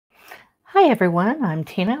Hi everyone, I'm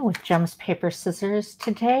Tina with Gems, Paper, Scissors.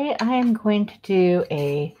 Today I am going to do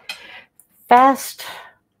a fast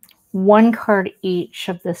one card each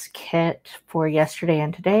of this kit for yesterday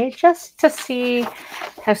and today, just to see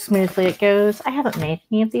how smoothly it goes. I haven't made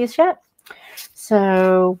any of these yet,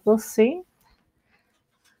 so we'll see.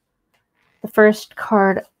 The first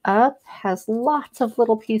card up has lots of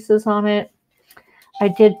little pieces on it. I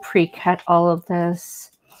did pre-cut all of this.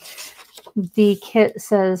 The kit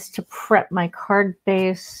says to prep my card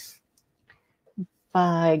base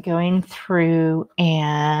by going through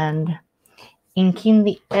and inking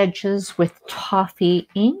the edges with toffee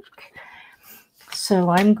ink.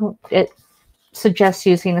 So it suggests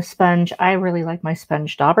using a sponge. I really like my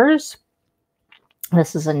sponge daubers.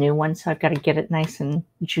 This is a new one, so I've got to get it nice and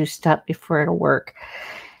juiced up before it'll work.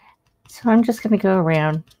 So I'm just going to go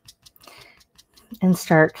around and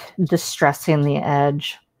start distressing the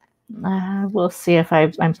edge. We'll see if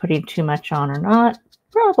I'm putting too much on or not.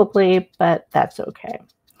 Probably, but that's okay.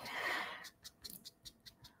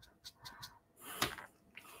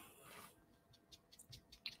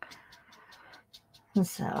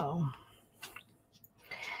 So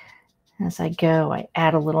as I go, I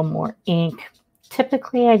add a little more ink.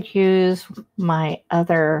 Typically, I'd use my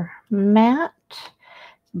other mat,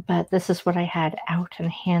 but this is what I had out and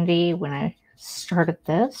handy when I started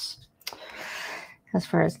this, as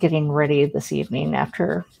far as getting ready this evening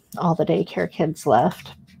after all the daycare kids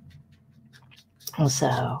left.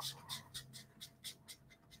 So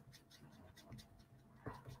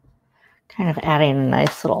kind of adding a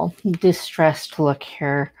nice little distressed look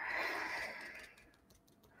here.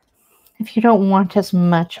 If you don't want as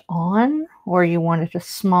much on, or you wanted a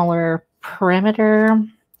smaller perimeter,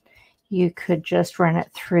 you could just run it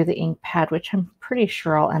through the ink pad, which I'm pretty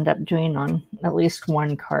sure I'll end up doing on at least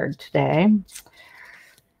one card today.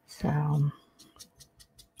 So kind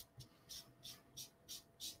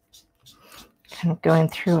of going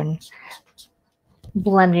through and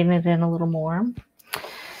blending it in a little more.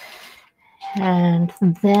 And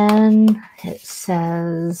then it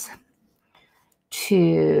says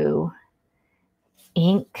to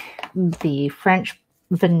ink the French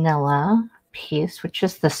vanilla piece, which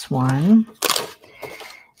is this one,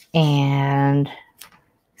 and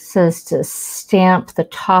says to stamp the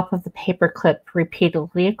top of the paper clip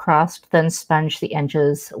repeatedly across, then sponge the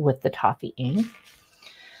edges with the toffee ink.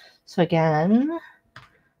 So again,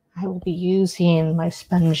 I will be using my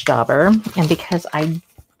sponge dauber, and because I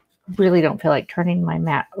really don't feel like turning my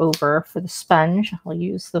mat over for the sponge, I'll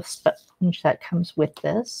use the sponge that comes with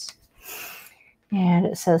this. And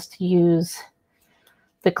it says to use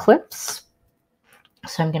the clips.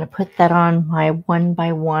 So I'm going to put that on my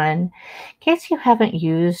 1x1. In case you haven't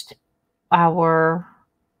used our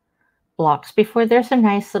blocks before, there's a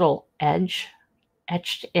nice little edge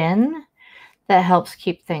etched in that helps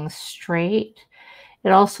keep things straight. It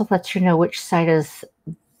also lets you know which side is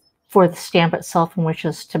for the stamp itself and which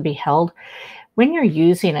is to be held. When you're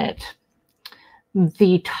using it,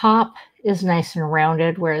 the top is nice and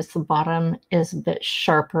rounded, whereas the bottom is a bit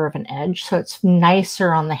sharper of an edge. So it's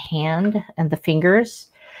nicer on the hand and the fingers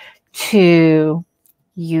to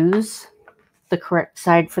use the correct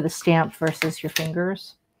side for the stamp versus your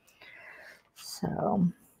fingers. So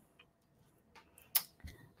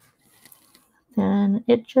then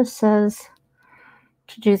it just says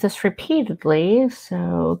to do this repeatedly.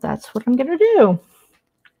 So that's what I'm going to do.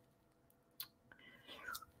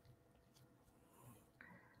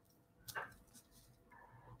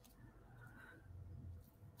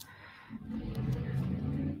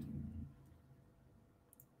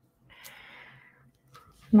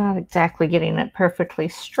 Not exactly getting it perfectly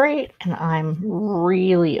straight, and I'm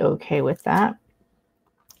really okay with that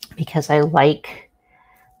because I like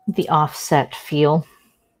the offset feel.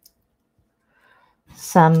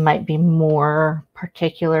 Some might be more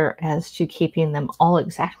particular as to keeping them all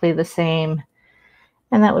exactly the same,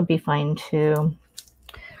 and that would be fine too.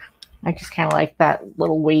 I just kind of like that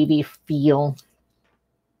little wavy feel.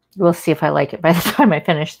 We'll see if I like it by the time I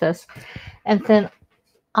finish this. And then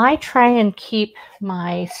I try and keep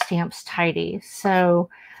my stamps tidy. So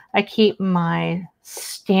I keep my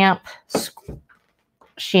stamp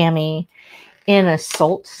chamois in a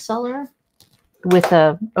salt cellar with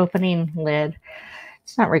a opening lid.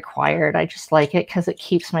 It's not required. I just like it because it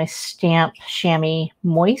keeps my stamp chamois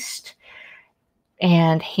moist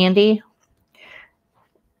and handy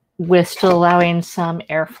with still allowing some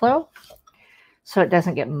airflow so it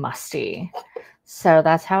doesn't get musty. So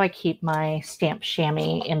that's how I keep my stamp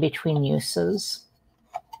chamois in between uses.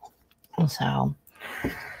 And so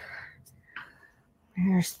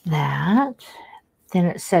there's that. Then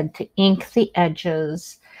it said to ink the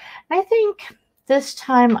edges. I think this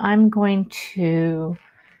time I'm going to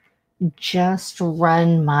just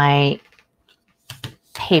run my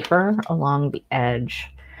paper along the edge,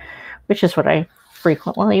 which is what I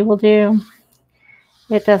frequently will do.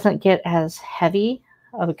 It doesn't get as heavy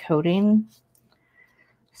of a coating,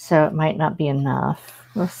 so it might not be enough.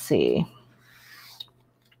 Let's see.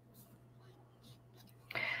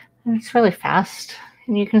 And it's really fast,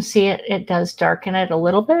 and you can see it does darken it a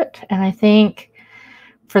little bit, and I think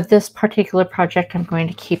for this particular project I'm going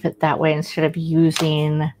to keep it that way instead of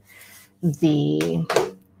using the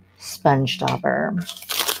sponge dauber.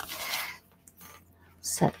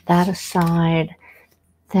 Set that aside.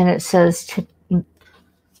 Then it says to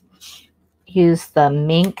use the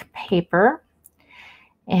mink paper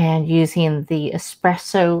and using the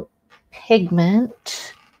espresso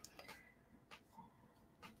pigment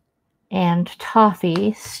and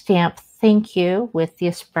toffee, stamp thank you with the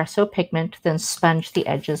espresso pigment, then sponge the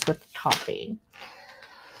edges with the toffee.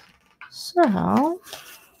 So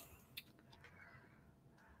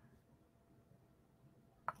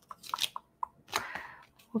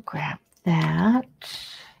we'll grab that,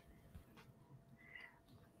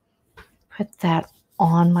 put that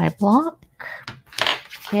on my block,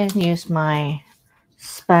 and use my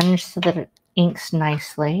sponge so that it inks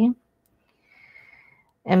nicely.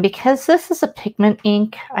 And because this is a pigment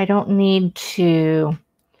ink, I don't need to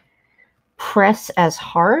press as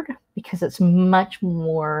hard because it's much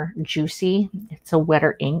more juicy. It's a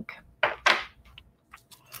wetter ink.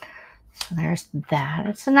 So there's that.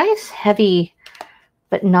 It's a nice heavy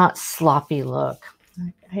but not sloppy look.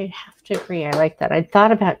 I have to agree. I like that. I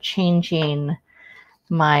thought about changing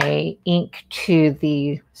my ink to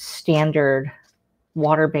the standard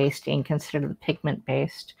water-based ink instead of the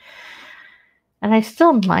pigment-based. And I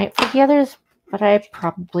still might for the others, but I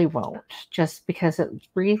probably won't, just because it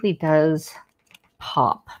really does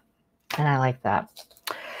pop. And I like that.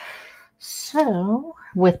 So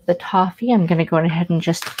with the toffee, I'm going to go ahead and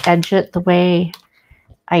just edge it the way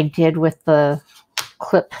I did with the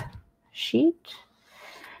clip sheet.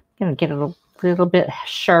 I'm going to get it a little bit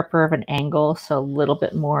sharper of an angle so a little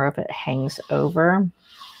bit more of it hangs over.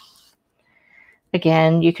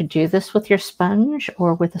 Again, you could do this with your sponge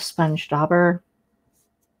or with a sponge dauber,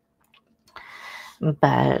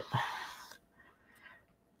 but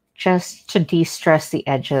just to de-stress the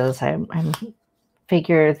edges, I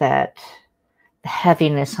figure that the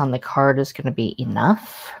heaviness on the card is going to be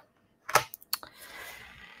enough.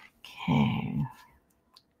 Okay.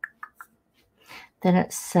 Then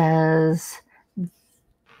it says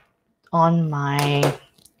on my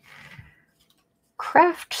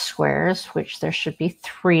craft squares, which there should be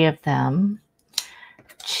 3 of them,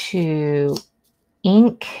 to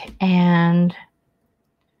ink and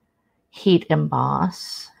heat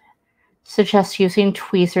emboss. Suggest using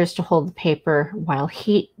tweezers to hold the paper while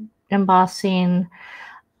heat embossing.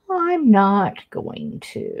 I'm not going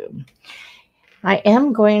to. I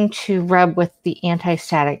am going to rub with the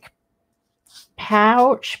anti-static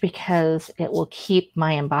pouch because it will keep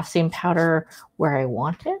my embossing powder where I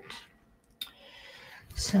want it.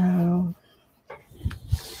 So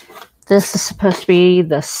this is supposed to be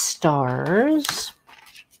the stars.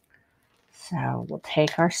 So we'll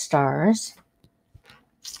take our stars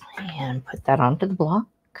and put that onto the block.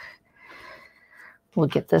 We'll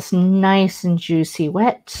get this nice and juicy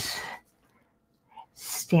wet.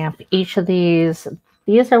 Stamp each of these.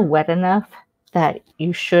 These are wet enough that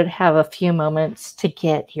you should have a few moments to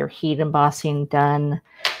get your heat embossing done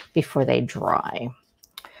before they dry.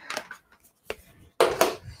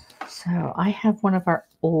 So I have one of our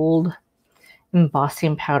old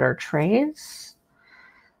embossing powder trays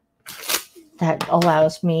that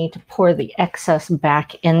allows me to pour the excess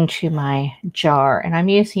back into my jar. And I'm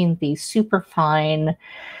using the super fine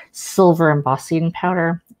silver embossing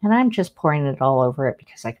powder, and I'm just pouring it all over it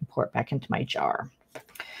because I can pour it back into my jar.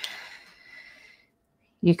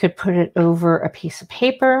 You could put it over a piece of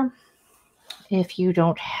paper. If you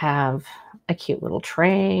don't have a cute little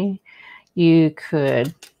tray, you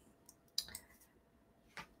could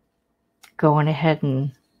go on ahead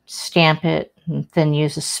and stamp it and then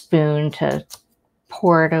use a spoon to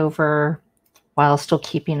pour it over while still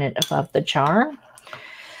keeping it above the jar.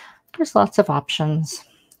 There's lots of options.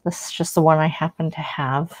 This is just the one I happen to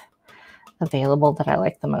have available that I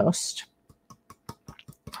like the most.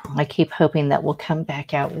 I keep hoping that we'll come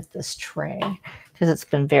back out with this tray because it's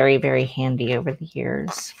been very, very handy over the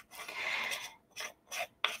years.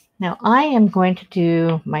 Now I am going to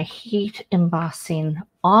do my heat embossing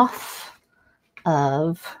off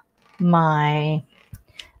of my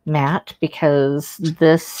mat because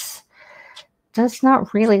this does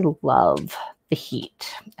not really love the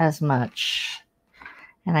heat as much.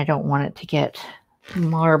 And I don't want it to get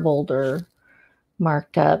marbled or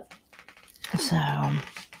marked up. So,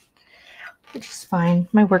 which is fine.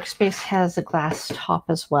 My workspace has a glass top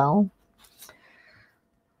as well.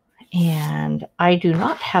 And I do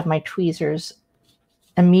not have my tweezers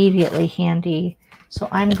immediately handy. So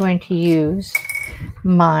I'm going to use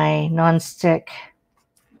my nonstick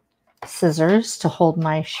scissors to hold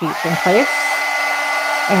my sheet in place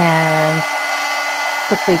and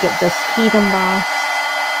quickly get this heat embossed,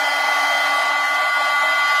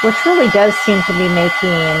 which really does seem to be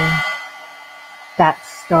making that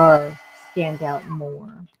star stand out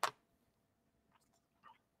more.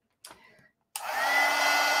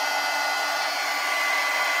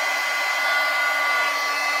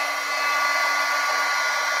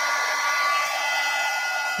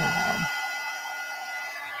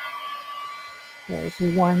 So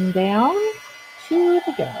there's one down, two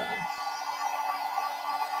to go.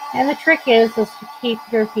 And the trick is to keep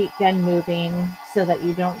your heat gun moving so that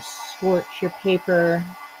you don't scorch your paper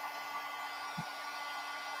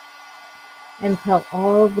until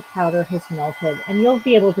all of the powder has melted. And you'll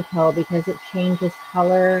be able to tell because it changes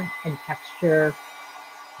color and texture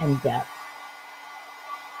and depth.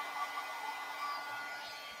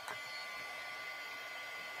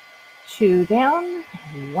 Two down,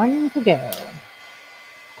 one to go.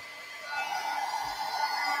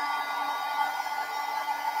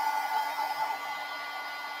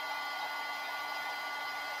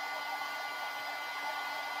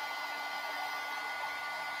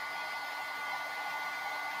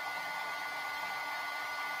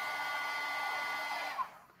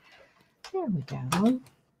 There we go.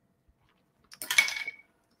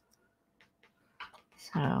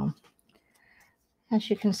 So, as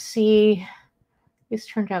you can see, these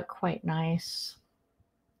turned out quite nice.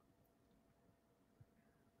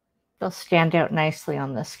 They'll stand out nicely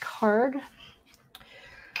on this card.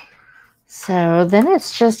 So then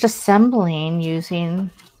it's just assembling using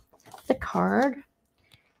the card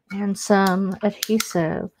and some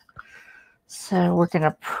adhesive. So we're going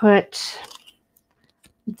to put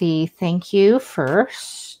the thank you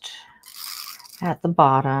first at the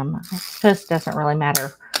bottom. I suppose it doesn't really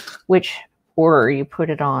matter which order you put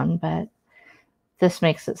it on, but this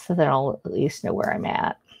makes it so that I'll at least know where I'm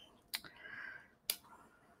at.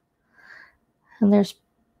 And there's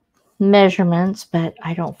measurements, but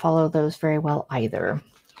I don't follow those very well either.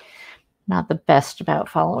 Not the best about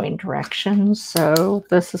following directions, so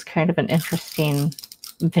this is kind of an interesting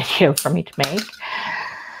video for me to make.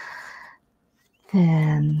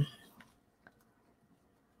 Then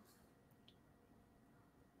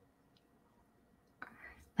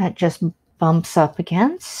that just bumps up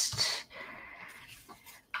against.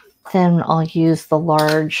 Then I'll use the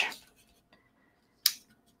large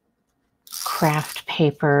craft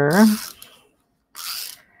paper.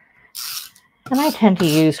 And I tend to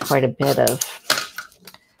use quite a bit of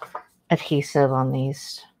adhesive on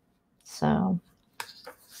these, so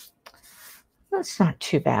that's not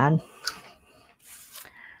too bad.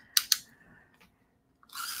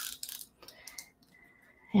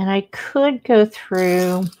 And I could go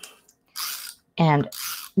through and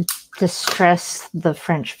distress the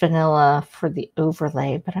French vanilla for the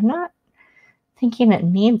overlay, but I'm not thinking it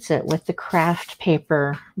needs it with the craft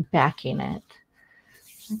paper backing it.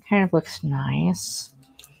 It kind of looks nice.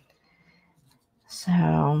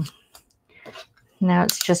 So now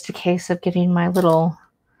it's just a case of getting my little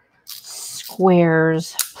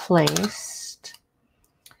squares placed.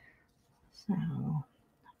 So I'm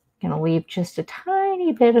going to leave just a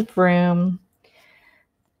tiny bit of room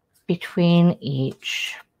between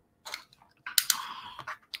each.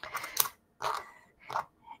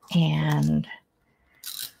 And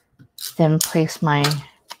then place my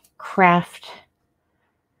craft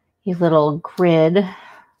little grid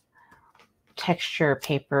texture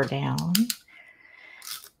paper down.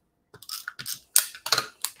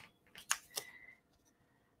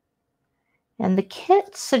 And the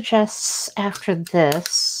kit suggests after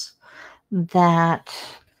this that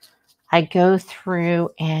I go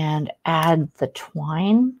through and add the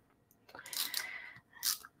twine.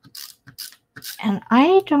 And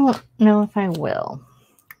I don't know if I will.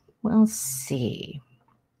 We'll see.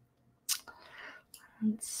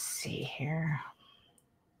 Let's see here.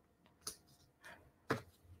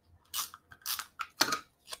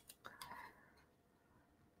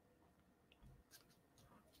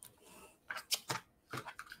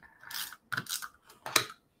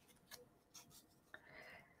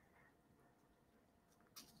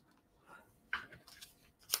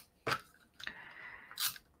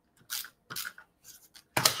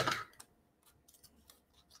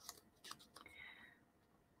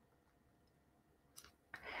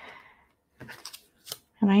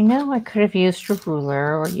 And I know I could have used a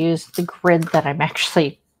ruler or used the grid that I'm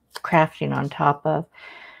actually crafting on top of,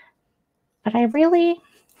 but I really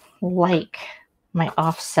like my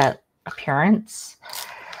offset appearance.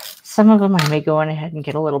 Some of them I may go on ahead and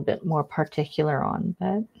get a little bit more particular on,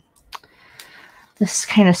 but this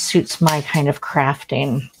kind of suits my kind of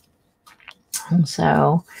crafting. And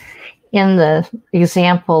so in the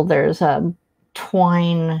example, there's a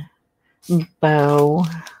twine bow.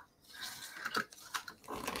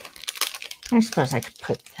 I suppose I could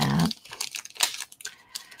put that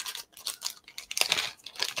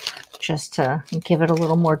just to give it a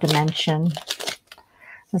little more dimension.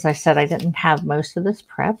 As I said, I didn't have most of this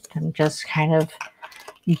prepped. I'm just kind of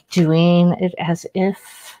doing it as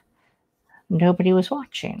if nobody was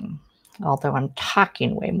watching, although I'm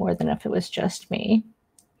talking way more than if it was just me.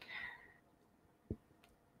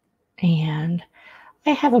 And I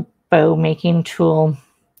have a bow making tool,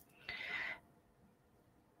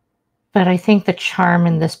 but I think the charm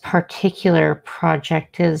in this particular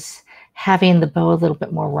project is having the bow a little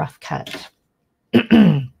bit more rough cut.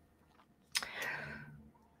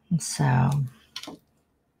 So,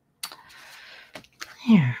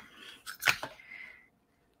 here.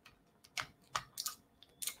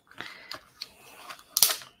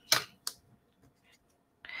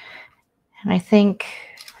 And I think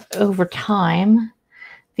over time,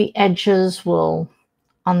 the edges will,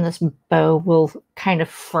 on this bow, will kind of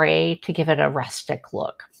fray to give it a rustic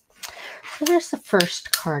look. So there's the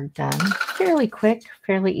first card done. Fairly quick,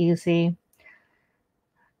 fairly easy,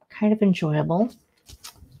 kind of enjoyable.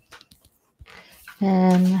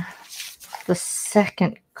 And the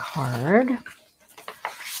second card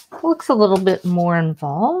looks a little bit more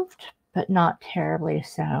involved, but not terribly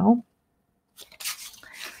so.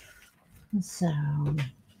 So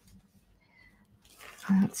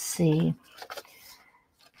let's see.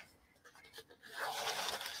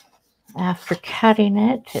 After cutting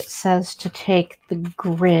it, it says to take the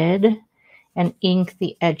grid and ink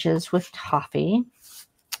the edges with toffee.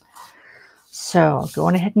 So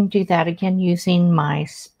going ahead and do that again using my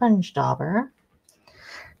sponge dauber,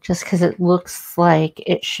 just because it looks like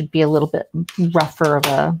it should be a little bit rougher of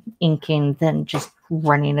a inking than just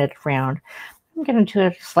running it around. I'm going to do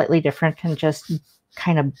it slightly different and just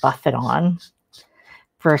kind of buff it on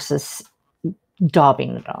versus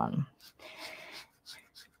daubing it on.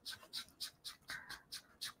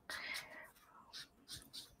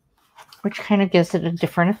 Which kind of gives it a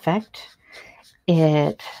different effect.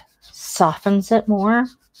 It softens it more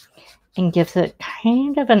and gives it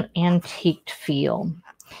kind of an antiqued feel.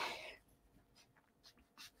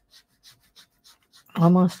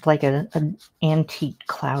 Almost like an antique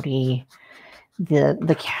cloudy.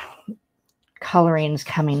 The colorings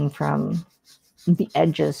coming from the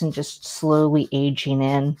edges and just slowly aging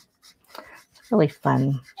in. It's a really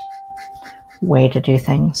fun way to do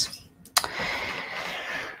things.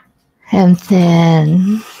 And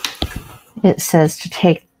then it says to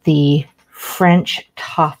take the French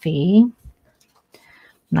toffee. I'm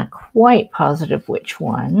not quite positive which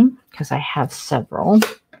one because I have several.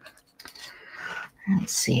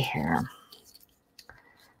 Let's see here.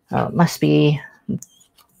 Oh, it must be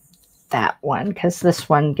that one because this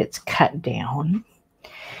one gets cut down.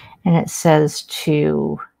 And it says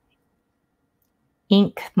to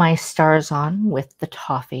ink my stars on with the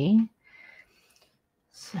toffee.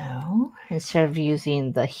 So instead of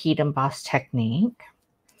using the heat emboss technique,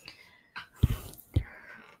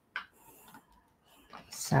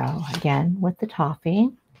 so again with the toffee,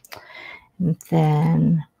 and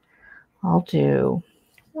then I'll do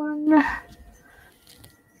 1,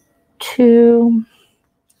 2,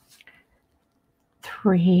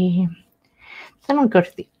 3. Then I'll go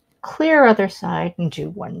to the clear other side and do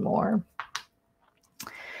one more.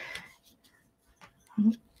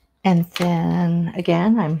 And then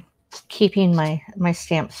again, I'm keeping my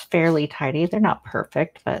stamps fairly tidy. They're not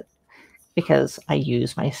perfect, but because I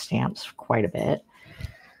use my stamps quite a bit.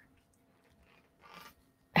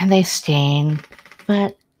 And they stain,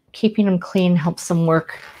 but keeping them clean helps them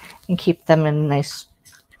work and keep them in nice,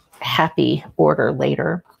 happy order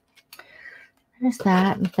later. There's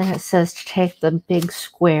that. And then it says to take the big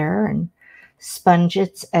square and sponge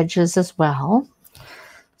its edges as well.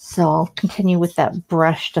 So I'll continue with that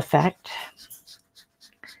brushed effect.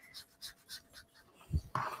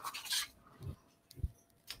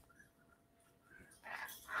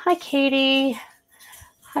 Hi, Katie.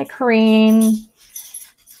 Hi, Corrine.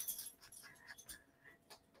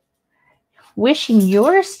 Wishing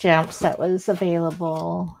your stamp set was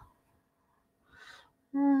available.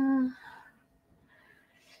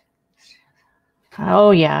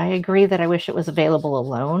 Oh, yeah, I agree that I wish it was available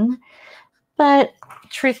alone. But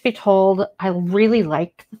truth be told, I really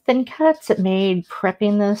liked the thin cuts. It made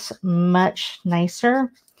prepping this much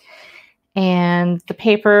nicer. And the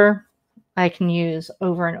paper I can use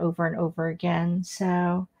over and over and over again.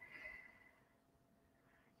 So,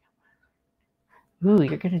 ooh,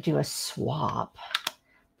 you're going to do a swap.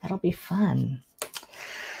 That'll be fun.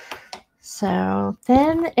 So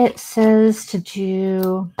then it says to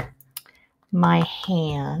do my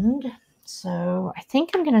hand. So I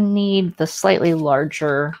think I'm going to need the slightly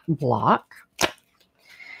larger block.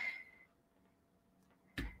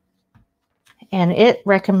 And it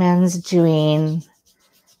recommends doing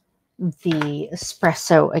the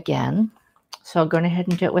espresso again. So I'll go ahead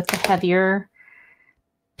and do it with the heavier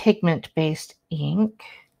pigment-based ink.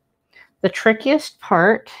 The trickiest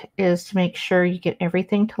part is to make sure you get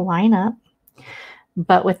everything to line up.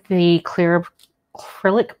 But with the clear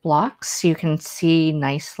acrylic blocks, you can see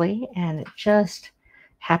nicely, and it just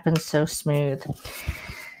happens so smooth.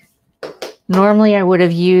 Normally, I would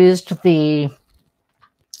have used the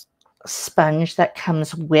sponge that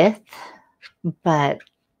comes with, but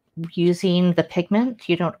using the pigment,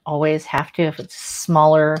 you don't always have to if it's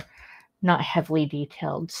smaller, not heavily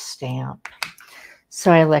detailed stamp.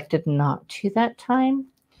 So I elected not to that time.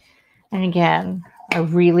 And again, I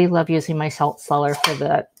really love using my salt cellar for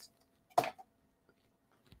the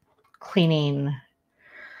cleaning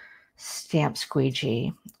stamp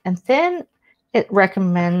squeegee. And then it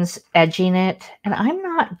recommends edging it, and I'm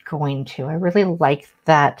not going to. I really like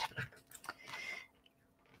that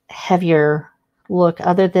heavier look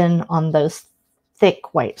other than on those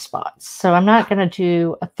thick white spots. So I'm not going to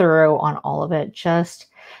do a thorough on all of it, just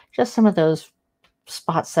some of those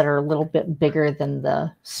spots that are a little bit bigger than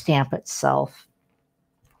the stamp itself.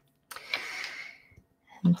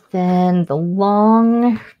 And then the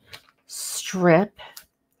long strip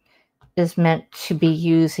is meant to be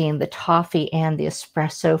using the toffee and the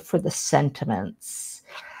espresso for the sentiments.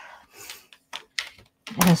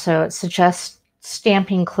 And so it suggests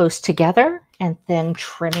stamping close together and then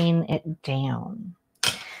trimming it down.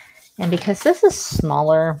 And because this is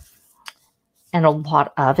smaller and a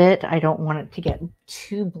lot of it, I don't want it to get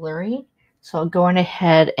too blurry. So I'll go on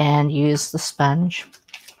ahead and use the sponge.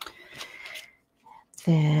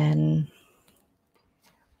 Then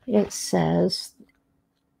it says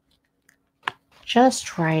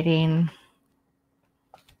just writing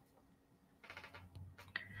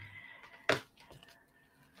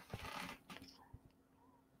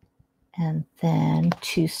and then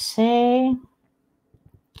to say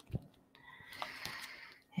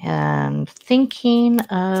and thinking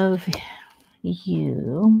of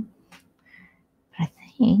you. I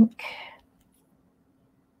think,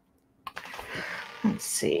 let's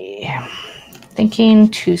see, thinking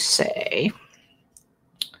to say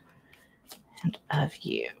and of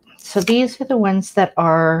you. So these are the ones that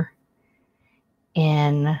are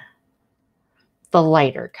in the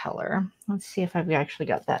lighter color. Let's see if I've actually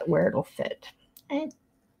got that where it'll fit.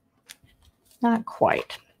 Not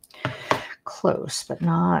quite. Close, but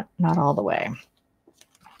not all the way.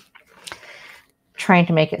 Trying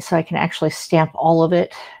to make it so I can actually stamp all of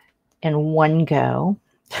it in one go,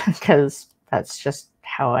 because that's just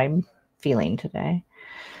how I'm feeling today.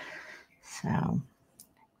 So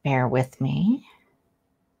bear with me.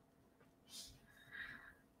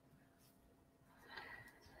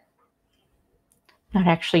 Not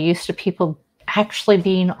actually used to people actually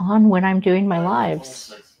being on when I'm doing my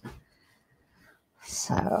lives.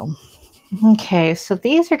 So, okay, so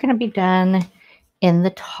these are going to be done in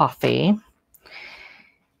the toffee.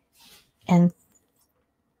 And I'm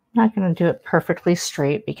not going to do it perfectly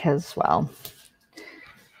straight because, well,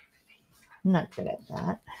 I'm not good at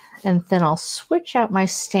that. And then I'll switch out my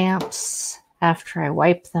stamps after I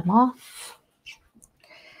wipe them off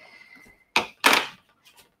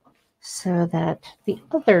so that the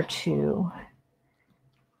other two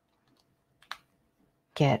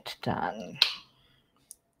get done.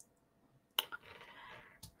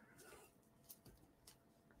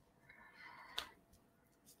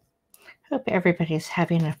 Hope everybody's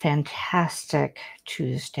having a fantastic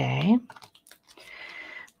Tuesday.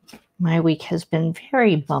 My week has been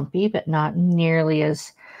very bumpy, but not nearly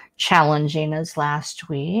as challenging as last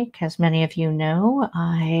week. As many of you know,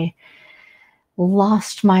 I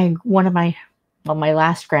lost my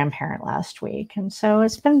last grandparent last week. And so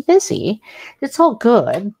it's been busy. It's all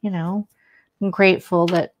good, you know. I'm grateful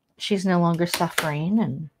that she's no longer suffering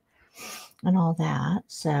and all that.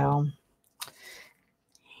 So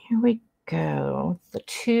here we go. The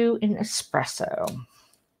 2 in espresso.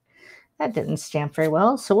 That didn't stamp very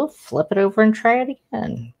well, so we'll flip it over and try it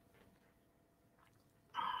again.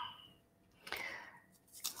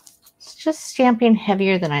 Let's just stamping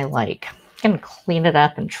heavier than I like. I'm going to clean it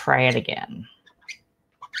up and try it again.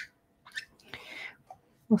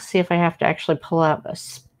 We'll see if I have to actually pull out a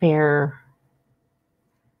spare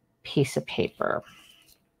piece of paper.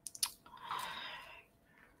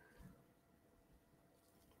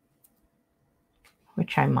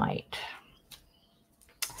 Which I might.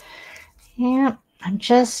 Yeah, I'm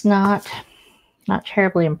just not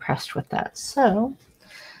terribly impressed with that. So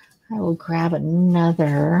I will grab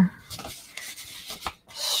another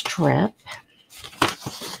strip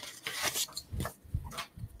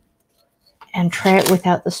and try it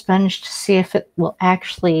without the sponge to see if it will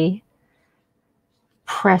actually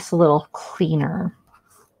press a little cleaner.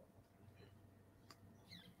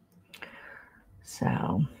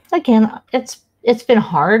 So again, it's been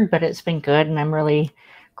hard, but it's been good, and I'm really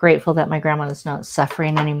grateful that my grandma is not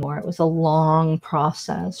suffering anymore. It was a long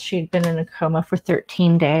process. She'd been in a coma for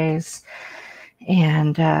 13 days,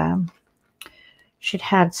 and she'd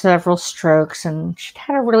had several strokes, and she'd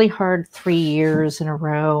had a really hard 3 years in a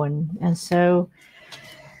row, and so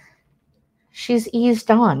she's eased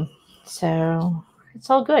on. So it's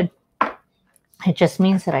all good. It just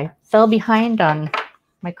means that I fell behind on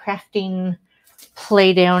my crafting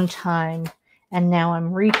play down time, and now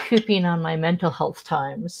I'm recouping on my mental health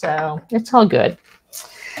time. So it's all good.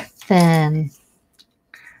 Then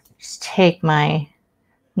just take my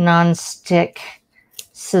non-stick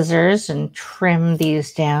scissors and trim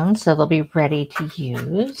these down so they'll be ready to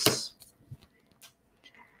use.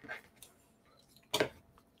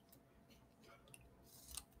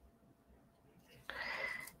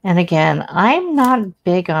 And again, I'm not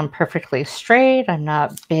big on perfectly straight. I'm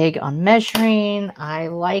not big on measuring. I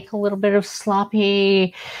like a little bit of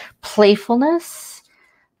sloppy playfulness.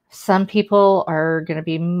 Some people are going to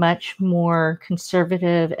be much more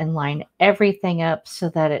conservative and line everything up so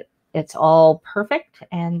that it's all perfect.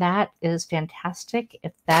 And that is fantastic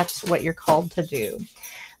if that's what you're called to do.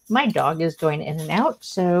 My dog is going in and out,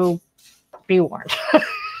 so be warned.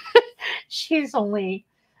 She's only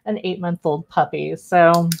an 8-month-old puppy,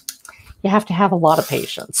 so you have to have a lot of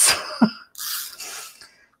patience.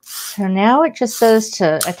 So now it just says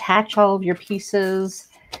to attach all of your pieces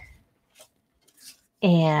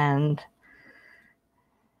and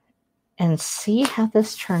see how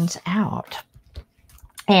this turns out.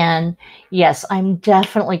 And yes, I'm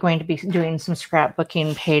definitely going to be doing some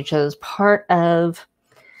scrapbooking pages. Part of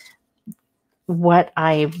what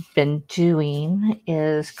I've been doing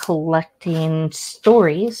is collecting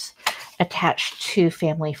stories attached to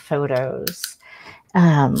family photos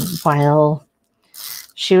while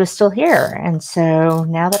she was still here. And so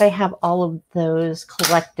now that I have all of those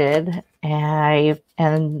collected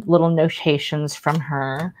and little notations from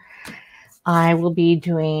her, I will be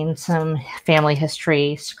doing some family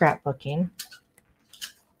history scrapbooking.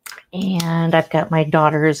 And I've got my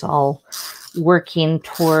daughters all working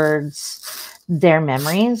towards their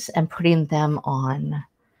memories and putting them on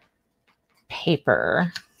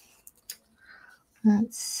paper.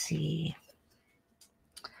 Let's see.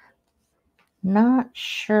 Not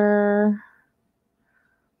sure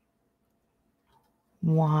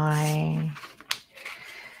why.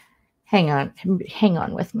 Hang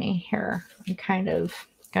on with me here. I'm kind of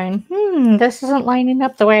going, this isn't lining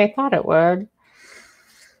up the way I thought it would.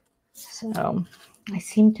 So I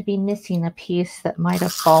seem to be missing a piece that might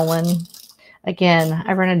have fallen. Again,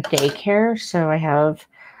 I run a daycare, so I have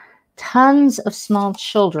tons of small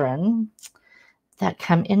children that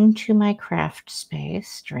come into my craft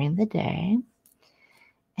space during the day.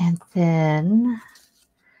 And then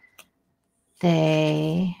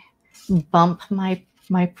they bump my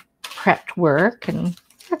prepped work, and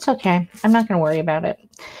that's okay. I'm not going to worry about it.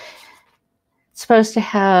 It's supposed to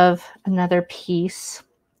have another piece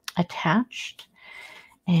attached,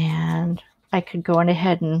 and I could go on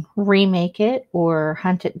ahead and remake it or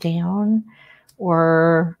hunt it down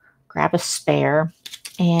or grab a spare,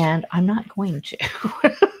 and I'm not going to.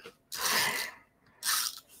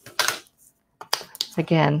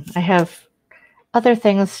 Again, I have other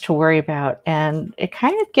things to worry about, and it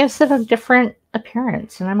kind of gives it a different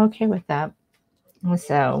appearance, and I'm okay with that.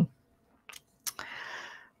 So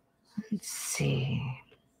let's see.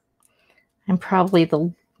 I'm probably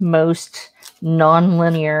the most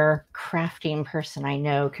non-linear crafting person I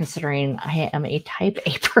know, considering I am a type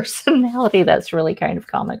A personality. That's really kind of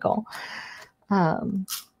comical. But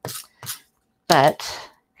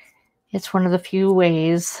it's one of the few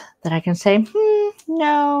ways that I can say,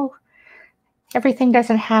 no, everything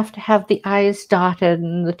doesn't have to have the I's dotted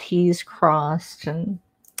and the T's crossed. And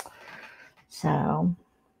so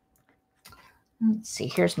let's see,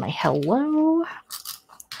 here's my hello.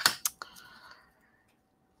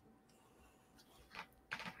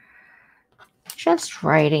 just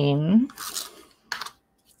writing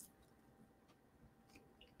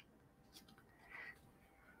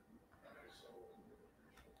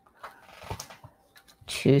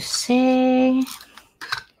to say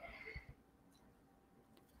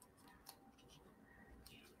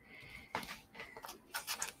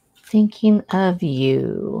thinking of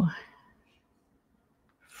you.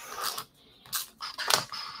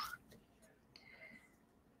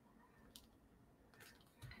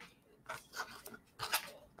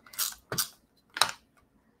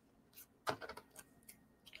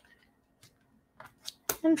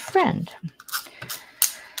 And friend.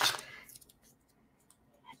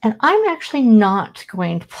 And I'm actually not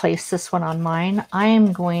going to place this one on mine. I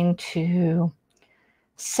am going to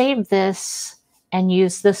save this and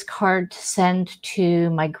use this card to send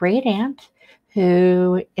to my great aunt,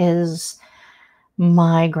 who is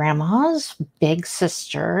my grandma's big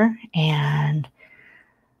sister, and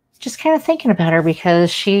just kind of thinking about her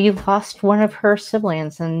because she lost one of her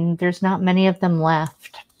siblings and there's not many of them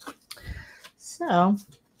left. So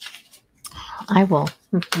I will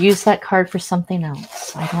use that card for something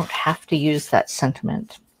else. I don't have to use that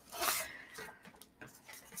sentiment.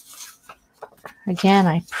 Again,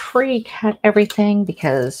 I pre-cut everything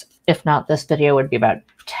because if not, this video would be about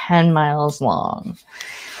 10 miles long.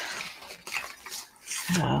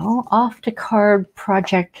 So off to card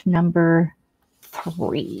project number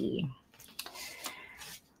 3.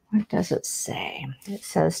 What does it say? It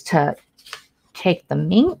says to take the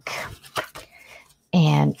mink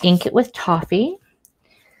and ink it with toffee.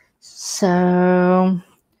 So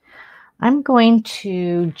I'm going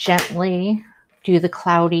to gently do the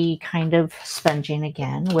cloudy kind of sponging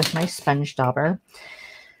again with my sponge dauber.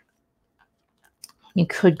 You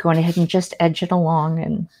could go ahead and just edge it along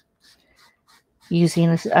and using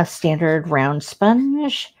a standard round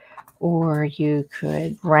sponge, or you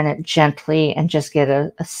could run it gently and just get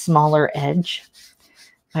a smaller edge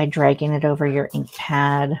by dragging it over your ink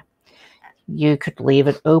pad. You could leave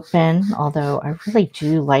it open, although I really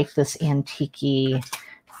do like this antique-y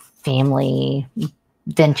family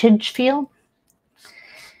vintage feel.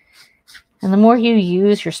 And the more you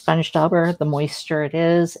use your sponge dauber, the moister it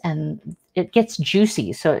is, and it gets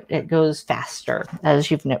juicy, so it goes faster,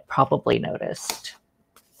 as you've probably noticed.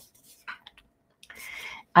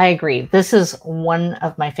 I agree. This is one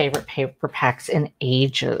of my favorite paper packs in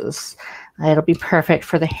ages. It'll be perfect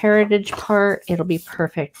for the heritage part. It'll be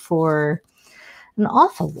perfect for an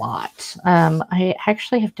awful lot. I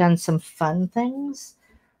actually have done some fun things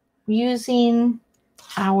using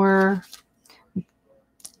our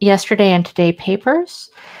yesterday and today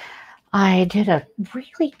papers. I did a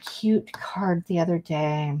really cute card the other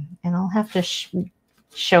day, and I'll have to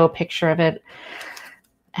show a picture of it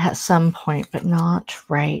at some point, but not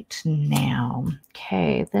right now.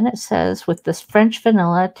 Okay, then it says with this French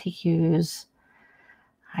vanilla to use,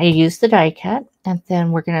 I use the die cut, and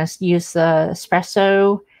then we're going to use the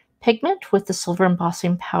espresso pigment with the silver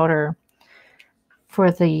embossing powder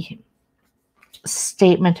for the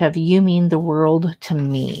statement of "you mean the world to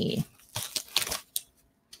me."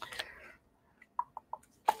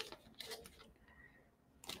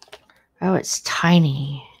 Oh, it's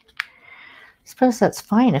tiny. I suppose that's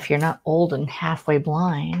fine if you're not old and halfway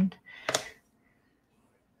blind.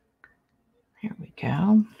 There we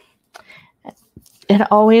go. And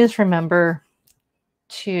always remember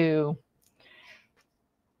to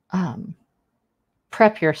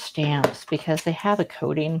prep your stamps because they have a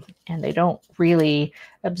coating and they don't really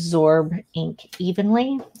absorb ink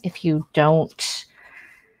evenly if you don't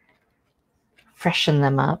freshen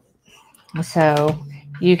them up. So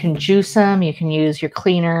you can juice them, you can use your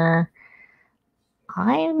cleaner.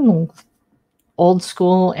 I'm old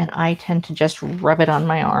school and I tend to just rub it on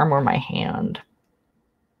my arm or my hand.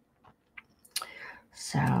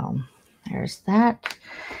 So there's that.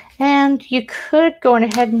 And you could go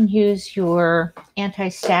ahead and use your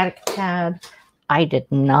anti-static pad. I did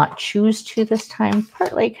not choose to this time,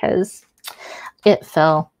 partly because it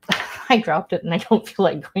fell. I dropped it and I don't feel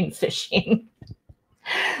like going fishing.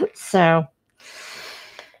 So,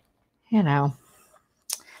 you know,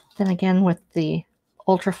 then again with the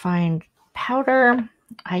ultrafine powder,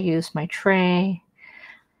 I use my tray.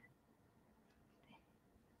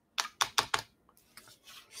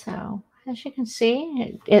 So as you can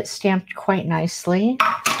see, it stamped quite nicely.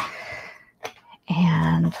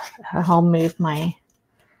 And I'll move my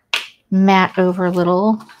mat over a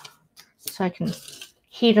little so I can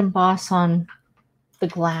heat emboss on the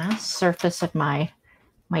glass surface of my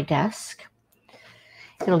desk.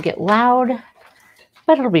 It'll get loud,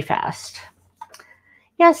 but it'll be fast.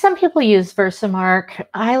 Yeah, some people use Versamark.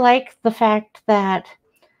 I like the fact that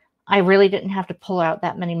I really didn't have to pull out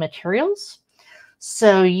that many materials.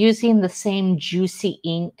 So using the same juicy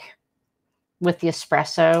ink with the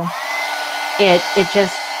espresso, it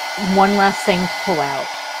just one less thing to pull out.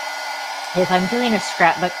 If I'm doing a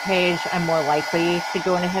scrapbook page, I'm more likely to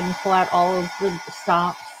go ahead and pull out all of the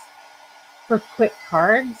stops. For quick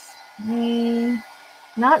cards,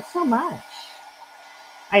 not so much.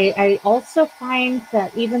 I also find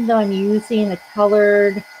that even though I'm using a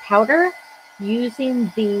colored powder,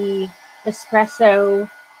 using the espresso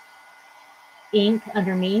ink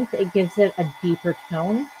underneath, it gives it a deeper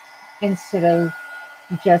tone. Instead of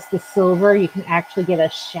just the silver, you can actually get a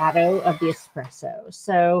shadow of the espresso.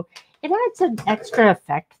 So it adds an extra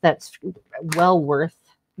effect that's well worth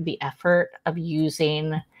the effort of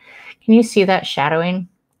using. Can you see that shadowing?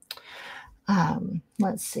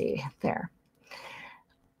 Let's see there.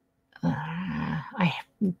 I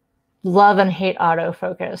love and hate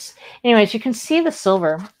autofocus. Anyways, you can see the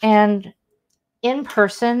silver, and in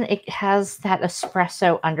person, it has that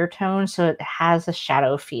espresso undertone, so it has a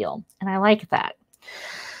shadow feel, and I like that.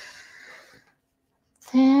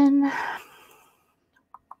 Then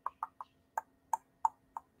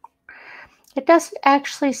it doesn't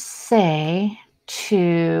actually say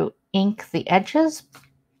to ink the edges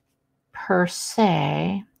per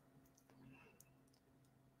se.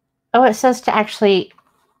 Oh, it says to actually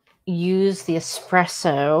use the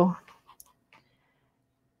espresso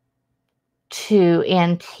to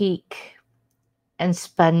antique and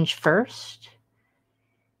sponge first.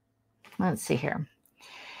 Let's see here.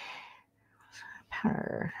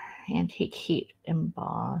 Powder, antique, heat,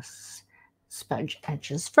 emboss, sponge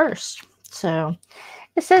edges first. So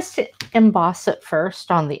it says to emboss it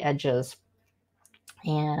first on the edges.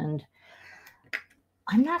 And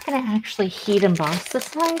I'm not going to actually heat emboss this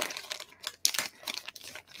side.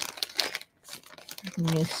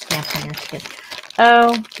 New stamp on your skin.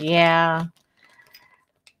 Oh, yeah.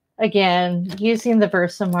 Again, using the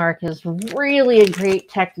Versamark is really a great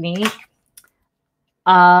technique.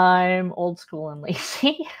 I'm old school and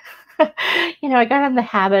lazy. You know, I got in the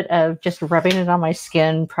habit of just rubbing it on my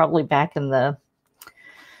skin probably back in the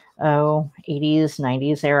 80s,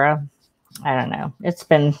 90s era. I don't know. It's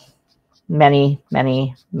been many,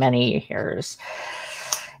 many, many years.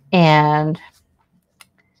 And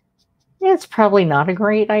it's probably not a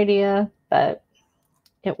great idea, but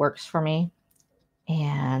it works for me.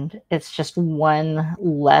 And it's just one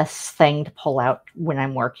less thing to pull out when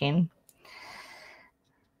I'm working.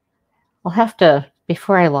 I'll have to,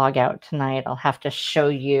 before I log out tonight, I'll have to show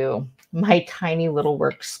you my tiny little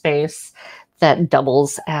workspace that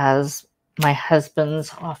doubles as my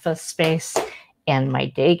husband's office space and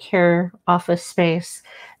my daycare office space,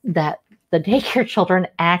 that the daycare children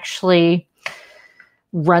actually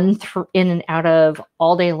run through in and out of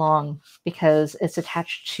all day long because it's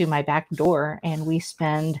attached to my back door, and we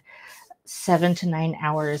spend 7 to 9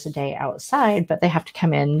 hours a day outside, but they have to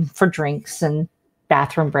come in for drinks and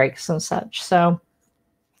bathroom breaks and such. So,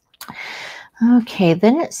 okay,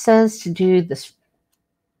 then it says to do this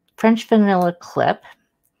French vanilla clip,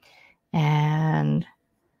 and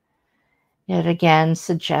it again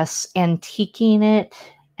suggests antiquing it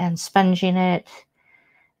and sponging it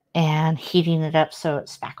and heating it up so it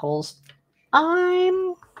spackles.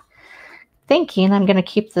 I'm thinking I'm going to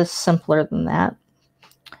keep this simpler than that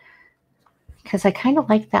because I kind of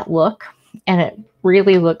like that look, and it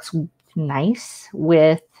really looks nice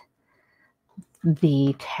with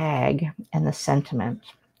the tag and the sentiment.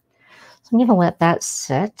 So I'm going to let that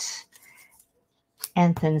sit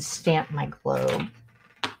and then stamp my globe.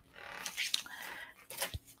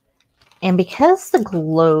 And because the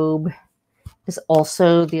globe is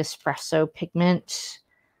also the espresso pigment,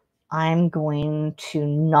 I'm going to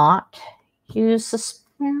not use this.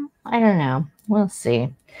 Well, I don't know. We'll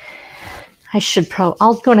see.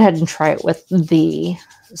 I'll go ahead and try it with the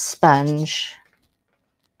sponge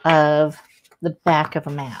of the back of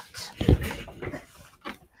a mat.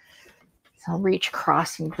 So I'll reach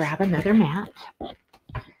across and grab another mat.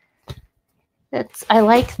 I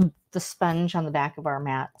like the sponge on the back of our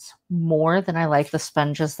mats more than I like the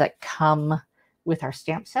sponges that come with our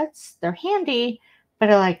stamp sets. They're handy, but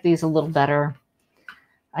I like these a little better.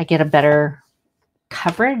 I get a better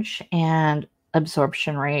coverage and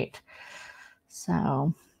absorption rate.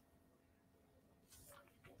 So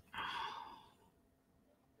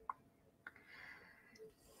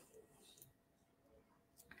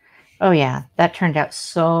oh yeah, that turned out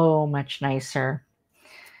so much nicer.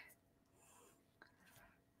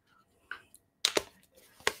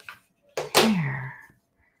 There.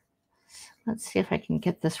 Let's see if I can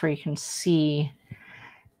get this where you can see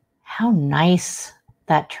how nice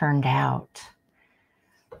that turned out.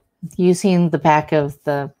 using the back of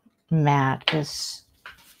the mat is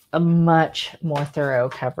a much more thorough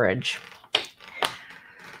coverage.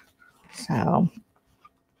 So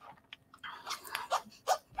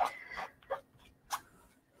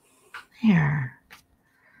there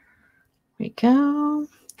we go.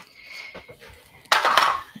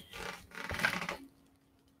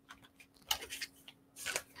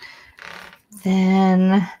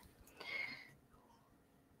 Then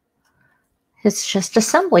it's just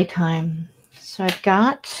assembly time. So I've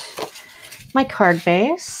got my card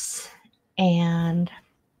base and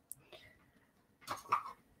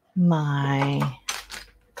my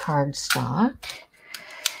cardstock.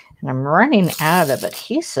 And I'm running out of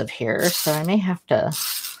adhesive here, so I may have to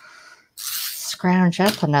scrounge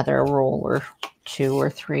up another roll or 2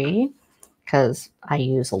 or 3 because I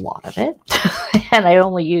use a lot of it. And I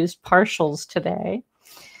only used partials today.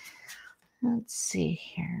 Let's see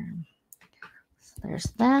here. So there's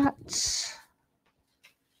that.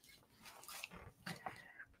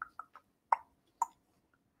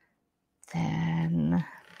 Then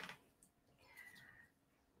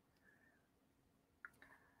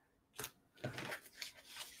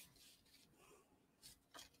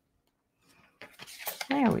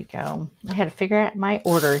there we go. I had to figure out my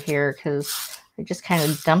order here because I just kind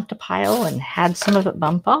of dumped a pile and had some of it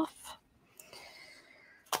bump off.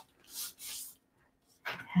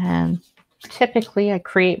 And typically I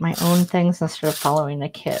create my own things instead of following a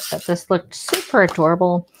kit, but this looked super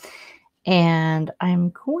adorable. And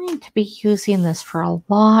I'm going to be using this for a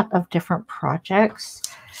lot of different projects.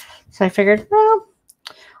 So I figured, well,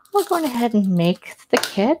 we'll go ahead and make the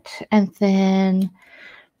kit, and then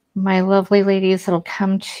my lovely ladies that'll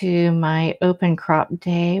come to my open crop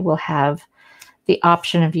day will have the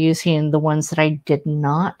option of using the ones that I did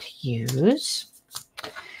not use.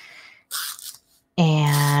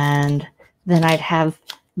 And then I'd have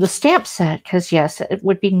the stamp set, because yes, it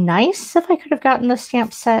would be nice if I could have gotten the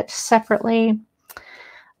stamp set separately.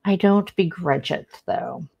 I don't begrudge it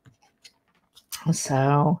though.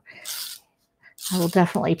 So I will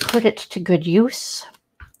definitely put it to good use.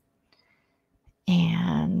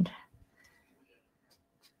 And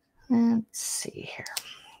let's see here.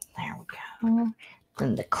 There we go.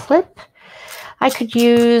 Then the clip. I could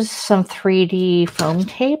use some 3D foam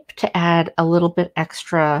tape to add a little bit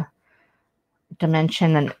extra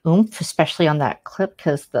dimension and oomph, especially on that clip,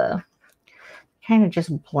 because the kind of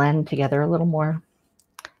just blend together a little more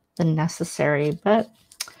than necessary, but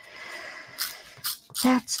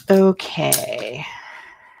that's okay.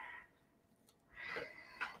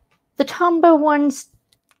 The Tombow ones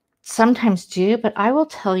sometimes do, but I will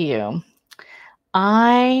tell you,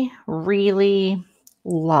 I really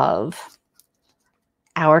love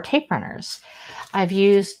our tape runners. I've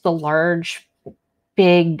used the large,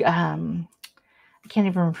 big, I can't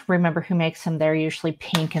even remember who makes them. They're usually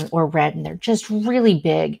pink or red, and they're just really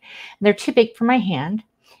big. They're too big for my hand,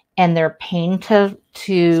 and they're a pain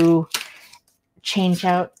to change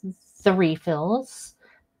out the refills,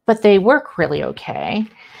 but they work really okay.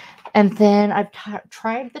 And then I've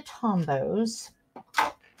tried the Tombows,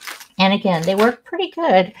 and again, they work pretty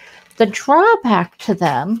good. The drawback to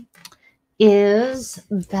them is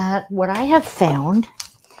that what I have found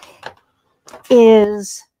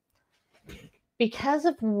is because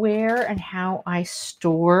of where and how I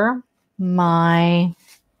store my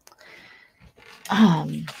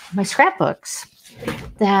my scrapbooks,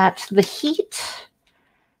 that the heat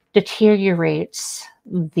deteriorates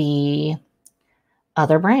the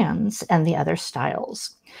other brands and the other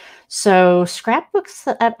styles. So scrapbooks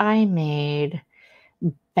that I made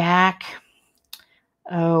back,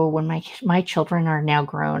 when my children are now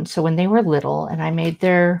grown. So when they were little and I made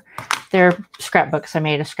their scrapbooks, I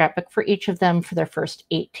made a scrapbook for each of them for their first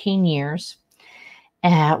 18 years,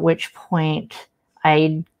 at which point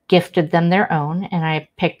I gifted them their own, and I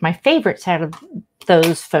picked my favorites out of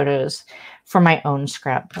those photos for my own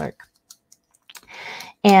scrapbook.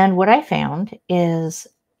 And what I found is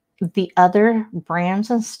the other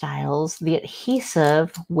brands and styles, the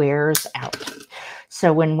adhesive wears out.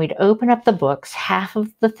 So when we'd open up the books, half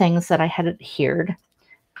of the things that I had adhered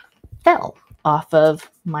fell off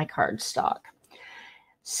of my cardstock.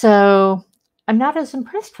 So I'm not as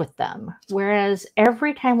impressed with them. Whereas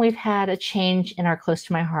every time we've had a change in our Close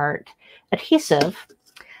to My Heart adhesive,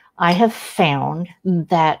 I have found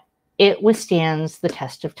that it withstands the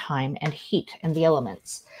test of time and heat and the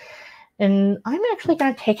elements. And I'm actually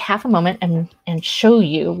going to take half a moment and show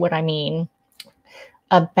you what I mean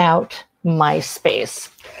about my space.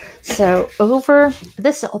 So over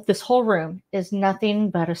this whole room is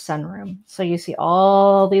nothing but a sunroom. So you see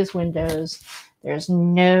all these windows. There's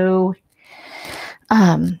no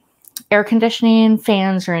air conditioning,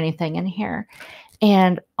 fans, or anything in here.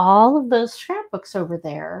 And all of those scrapbooks over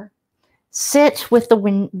there sit with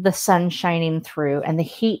the sun shining through and the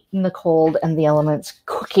heat and the cold and the elements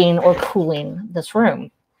cooking or cooling this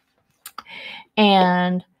room.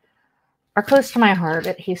 And are close to my heart.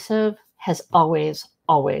 Adhesive has always,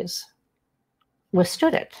 always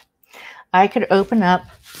withstood it. I could open up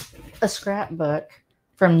a scrapbook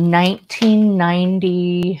from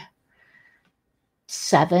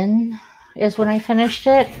 1997 is when I finished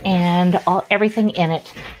it, and everything in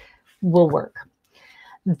it will work.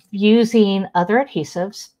 Using other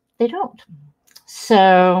adhesives, they don't.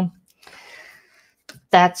 So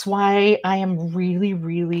that's why I am really,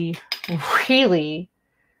 really, really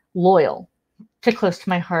loyal to Close to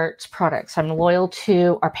My Heart's products. I'm loyal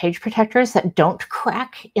to our page protectors that don't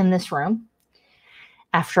crack in this room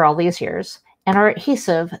after all these years, and our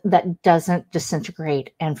adhesive that doesn't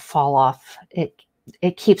disintegrate and fall off. It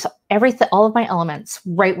keeps everything, all of my elements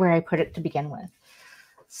right where I put it to begin with.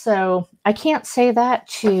 So I can't say that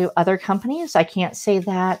to other companies. I can't say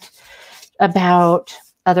that about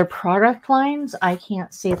other product lines. I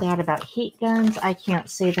can't say that about heat guns. I can't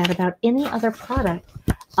say that about any other product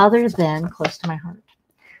other than Close to My Heart.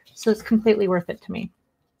 So it's completely worth it to me.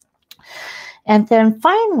 And then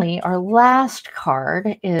finally, our last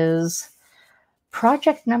card is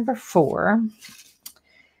project number 4.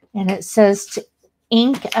 And it says to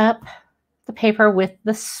ink up the paper with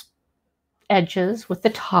the edges with the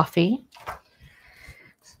toffee.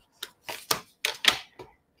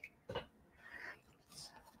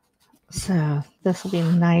 So this will be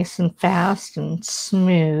nice and fast and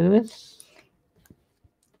smooth,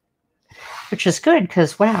 which is good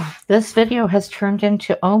because, wow, this video has turned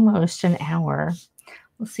into almost an hour.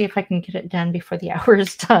 We'll see if I can get it done before the hour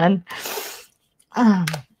is done.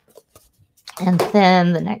 And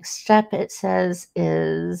then the next step, it says,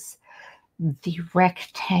 is the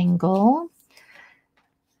rectangle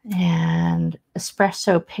and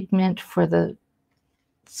espresso pigment for the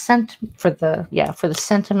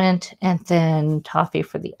sentiment, and then toffee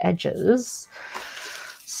for the edges.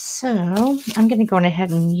 So I'm going to go ahead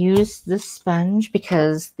and use this sponge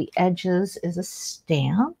because the edges is a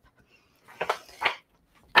stamp.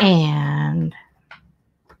 And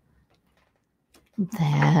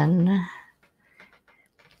then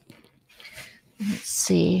let's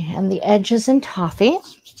see, and the edges in toffee.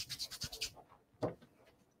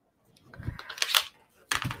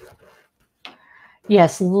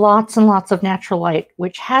 Yes, lots and lots of natural light,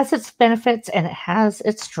 which has its benefits and it has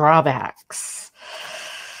its drawbacks.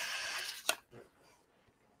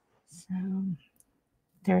 So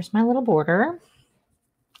there's my little border.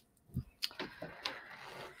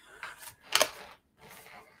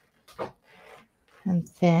 And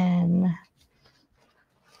then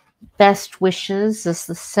best wishes is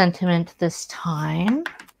the sentiment this time,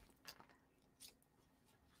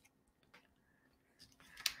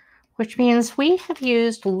 which means we have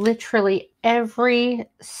used literally every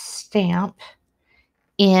stamp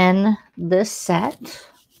in this set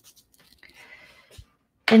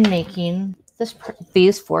in making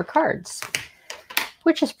these 4 cards,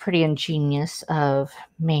 which is pretty ingenious of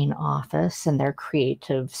Main Office and their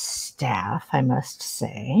creative staff, I must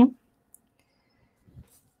say.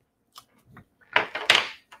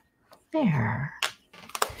 There.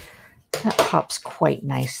 That pops quite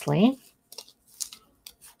nicely.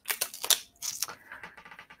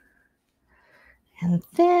 And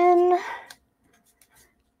then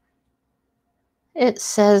it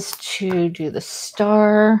says to do the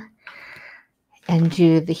star and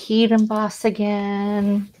do the heat emboss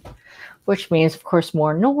again, which means, of course,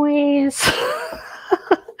 more noise.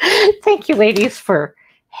 Thank you, ladies, for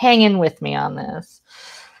hanging with me on this.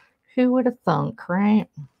 Who would have thunk, right?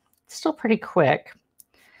 Still pretty quick.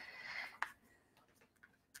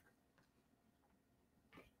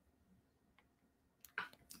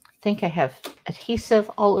 I think I have adhesive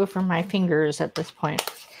all over my fingers at this point.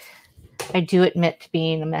 I do admit to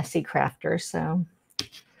being a messy crafter, so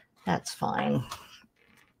that's fine.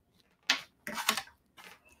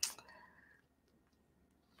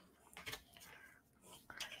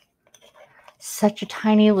 Such a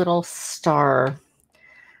tiny little star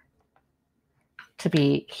to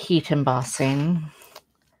be heat embossing.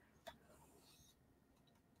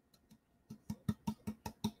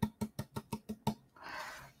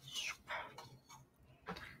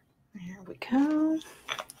 There we go.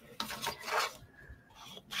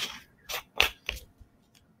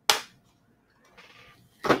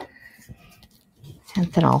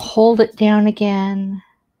 And then I'll hold it down again.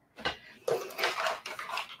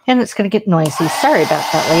 And it's going to get noisy. Sorry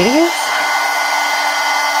about that, ladies.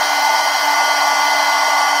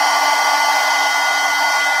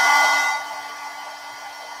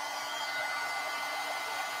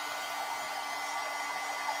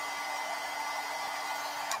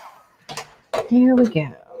 There we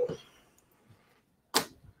go.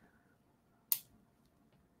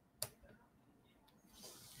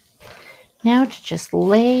 Now to just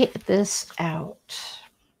lay this out.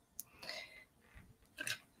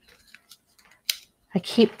 I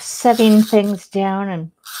keep setting things down,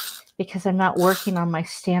 and because I'm not working on my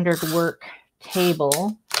standard work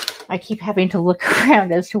table, I keep having to look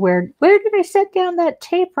around as to where did I set down that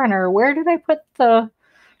tape runner? Where did I put the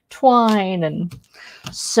twine? And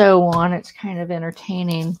so on. It's kind of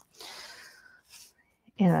entertaining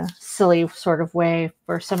in a silly sort of way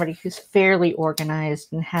for somebody who's fairly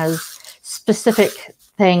organized and has specific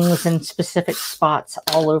things in specific spots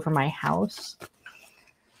all over my house.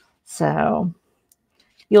 So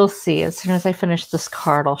you'll see as soon as I finish this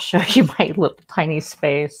card, I'll show you my little tiny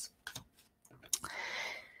space.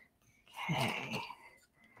 Okay.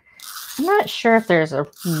 I'm not sure if there's a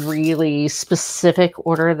really specific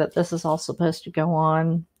order that this is all supposed to go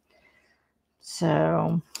on.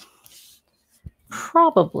 So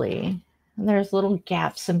probably. And there's little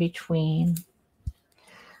gaps in between.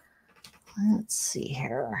 Let's see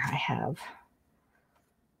here. I have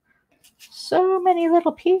so many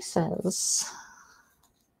little pieces.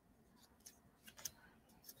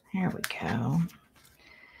 There we go.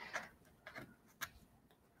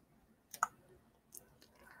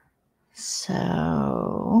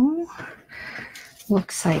 So,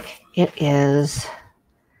 looks like it is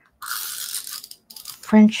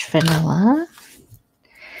French vanilla.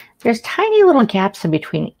 There's tiny little gaps in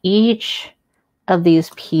between each of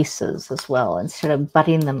these pieces as well, instead of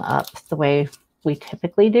butting them up the way we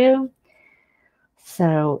typically do.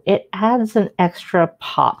 So it adds an extra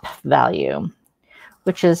pop value,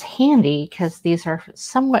 which is handy because these are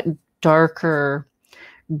somewhat darker,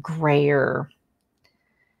 grayer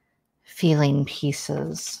feeling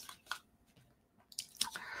pieces.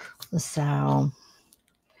 So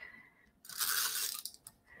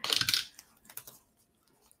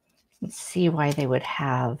let's see why they would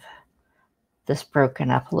have this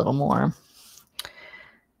broken up a little more.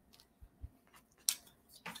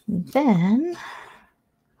 Then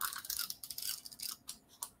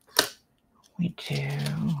we do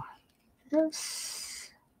this.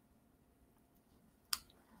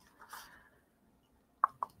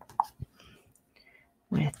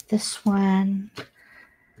 With this one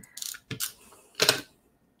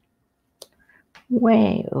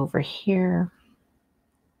way over here.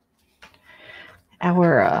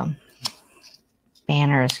 Our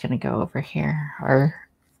banner is going to go over here, or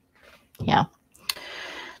yeah.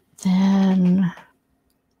 Then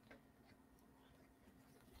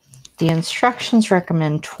the instructions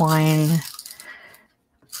recommend twine.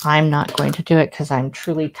 I'm not going to do it because I'm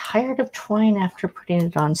truly tired of twine after putting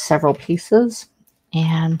it on several pieces.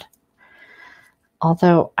 And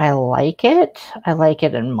although I like it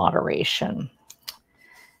in moderation.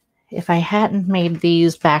 If I hadn't made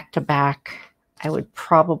these back to back, I would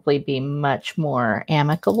probably be much more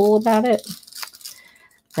amicable about it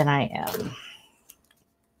than I am.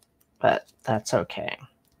 But that's okay.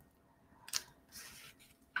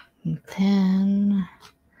 And then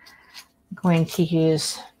I'm going to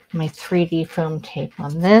use my 3D foam tape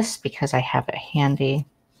on this because I have it handy.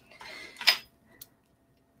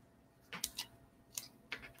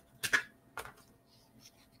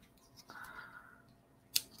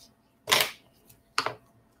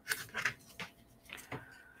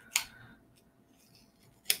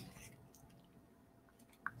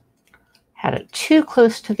 Had it too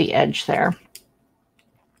close to the edge there.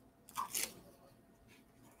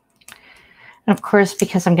 And of course,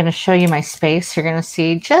 because I'm going to show you my space, you're going to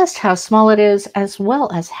see just how small it is as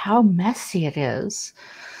well as how messy it is.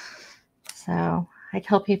 So I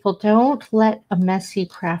tell people, don't let a messy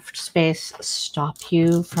craft space stop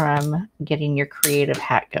you from getting your creative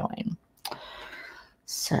hat going.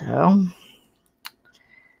 So,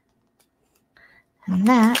 and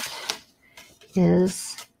that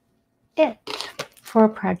is it for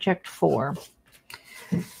project 4.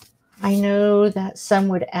 I know that some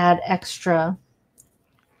would add extra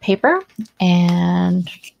paper and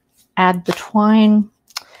add the twine.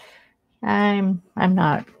 I'm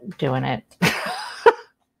not doing it.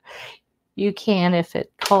 You can if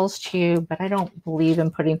it calls to you, but I don't believe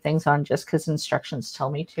in putting things on just because instructions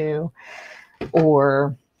tell me to,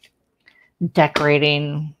 or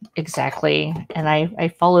decorating exactly. And I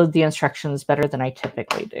followed the instructions better than I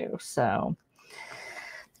typically do. So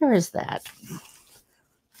there is that.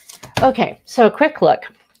 Okay, so a quick look.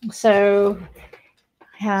 So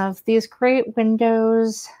I have these great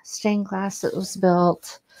windows, stained glass that was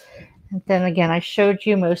built. And then again, I showed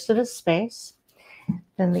you most of the space.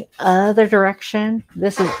 Then the other direction,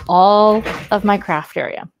 this is all of my craft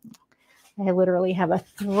area. I literally have a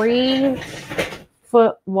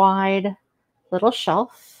 3-foot wide little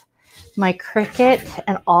shelf. My Cricut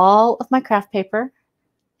and all of my craft paper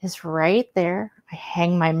is right there. I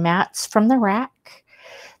hang my mats from the rack.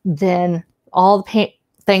 Then all the paint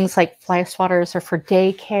things like fly swatters are for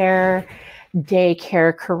daycare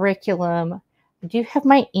curriculum. I do have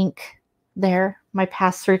my ink there, my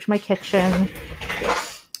pass through to my kitchen,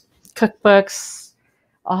 cookbooks,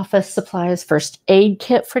 office supplies, first aid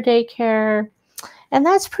kit for daycare. And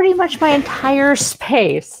that's pretty much my entire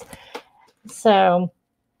space. So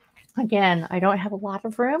again, I don't have a lot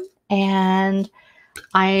of room, and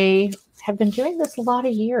I have been doing this a lot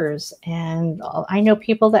of years, and I know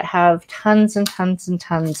people that have tons and tons and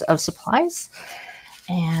tons of supplies,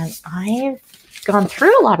 and I've gone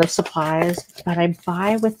through a lot of supplies, but I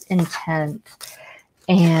buy with intent,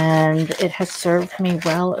 and it has served me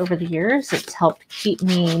well over the years. It's helped keep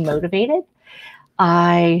me motivated.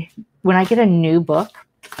 When I get a new book,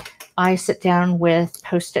 I sit down with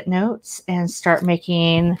Post-it notes and start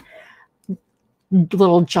making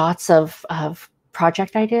little jots of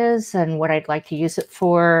project ideas and what I'd like to use it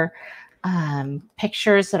for,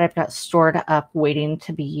 pictures that I've got stored up waiting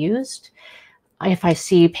to be used. If I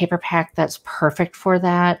see paper pack that's perfect for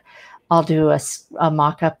that, I'll do a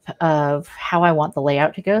mock-up of how I want the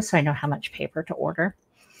layout to go so I know how much paper to order.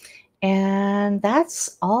 And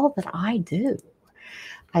that's all that I do.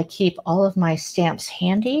 I keep all of my stamps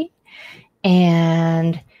handy,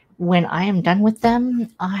 and when I am done with them,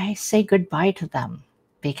 I say goodbye to them,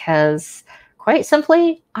 because quite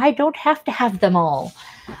simply, I don't have to have them all.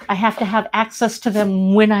 I have to have access to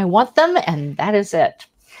them when I want them, and that is it.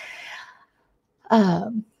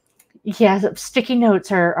 Yeah, sticky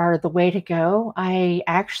notes are the way to go. I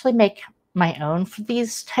actually make my own for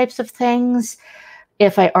these types of things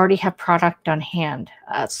if I already have product on hand.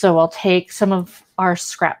 So I'll take some of our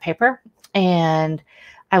scrap paper, and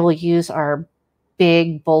I will use our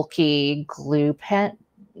big bulky glue pen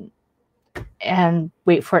and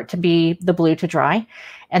wait for it to be the glue to dry,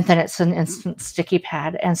 and then it's an instant sticky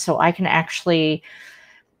pad, and so I can actually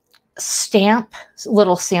stamp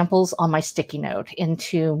little samples on my sticky note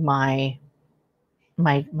into my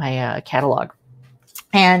catalog.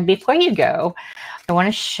 And before you go, I want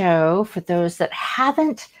to show, for those that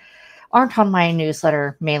aren't on my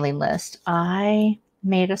newsletter mailing list, I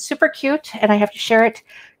made a super cute, and I have to share it,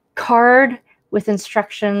 card with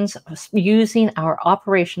instructions using our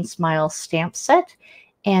Operation Smile stamp set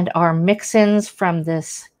and our mix-ins from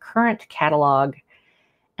this current catalog.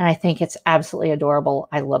 And I think it's absolutely adorable.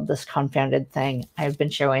 I love this confounded thing. I've been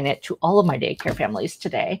showing it to all of my daycare families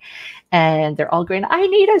today, and they're all going, I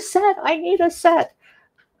need a set, I need a set.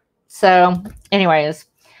 So anyways,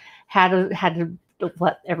 had to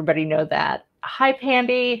let everybody know that. Hi,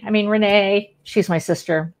 Pandy. Renee, she's my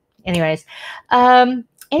sister. Anyways,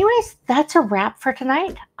 that's a wrap for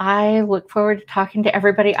tonight. I look forward to talking to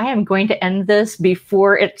everybody. I am going to end this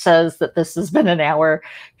before it says that this has been an hour,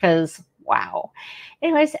 because wow.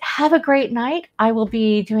 Anyways, have a great night. I will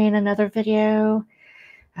be doing another video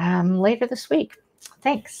later this week.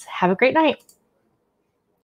 Thanks. Have a great night.